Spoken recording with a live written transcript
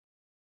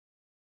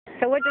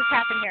So what just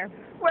happened here?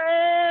 Well,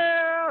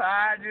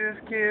 I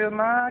just killed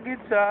my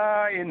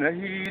guitar in the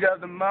heat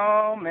of the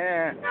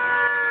moment.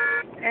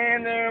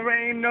 And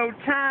there ain't no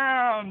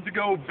time to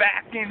go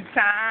back in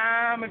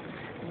time if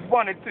you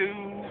wanted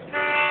to.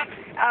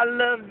 I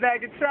love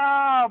that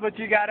guitar, but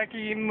you gotta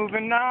keep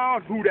moving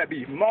on. Who that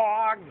be?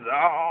 Mark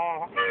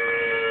Zaw.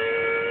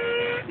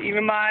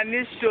 Even my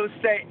initials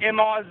say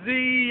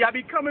MRZ. I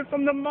be coming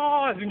from the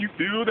Mars, and you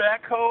feel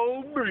that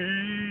cold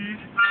breeze.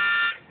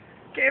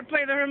 Can't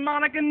play the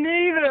harmonica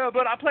neither,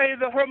 but I play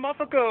the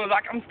harmonica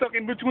like I'm stuck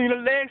in between the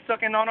legs,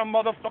 sucking on a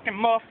motherfucking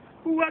muff.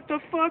 What the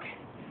fuck?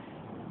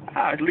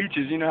 Ah, it's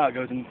leeches, you know how it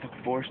goes in the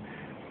fucking forest.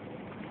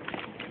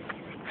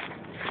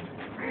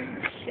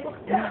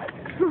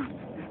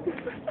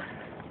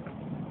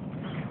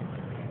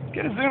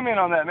 Get a zoom in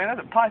on that, man.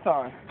 That's a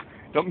python.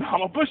 I'm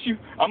gonna push you.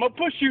 I'm gonna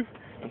push you.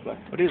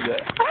 What is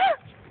that?